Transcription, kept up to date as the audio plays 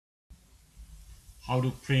How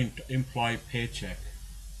to print employee paycheck.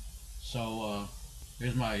 So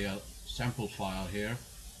here's my sample file here,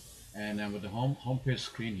 and I'm at the homepage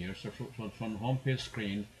screen here. So from the homepage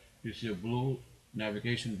screen, you see a blue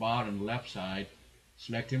navigation bar on the left side.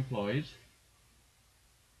 Select employees.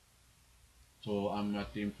 So I'm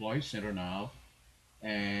at the employee center now,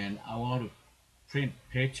 and I want to print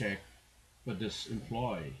paycheck for this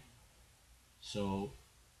employee. So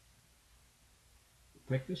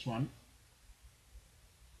click this one.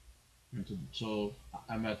 So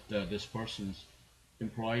I'm at this person's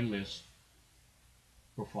employee list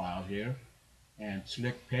profile here, and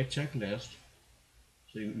select paycheck list.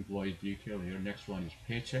 So employee detail here. Next one is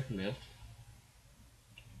paycheck list,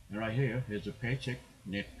 and right here here's the paycheck,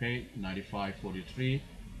 net pay 95.43,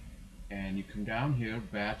 and you come down here,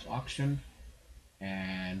 batch auction,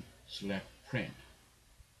 and select print.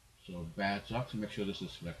 So batch auction, make sure this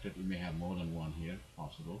is selected. You may have more than one here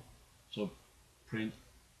possible. So print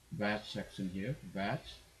batch section here,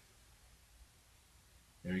 batch.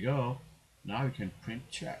 There you go. Now you can print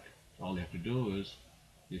check. All you have to do is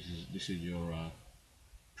this is your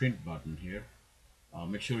print button here.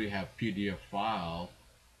 Make sure you have PDF file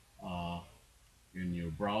in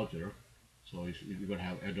your browser. So you're going to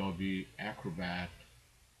have Adobe Acrobat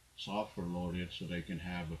software loaded so that you can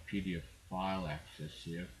have a PDF file access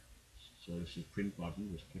here. So this is print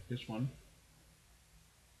button. Just click this one,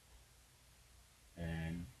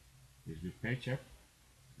 and this is your paycheck.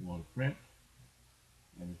 You want to print,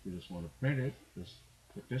 and if you just want to print it, just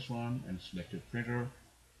click this one and select your printer,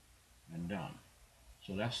 and done.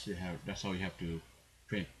 So that's how you have to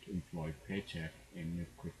print employee paycheck in your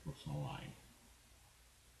QuickBooks Online.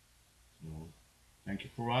 So thank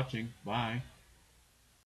you for watching. Bye.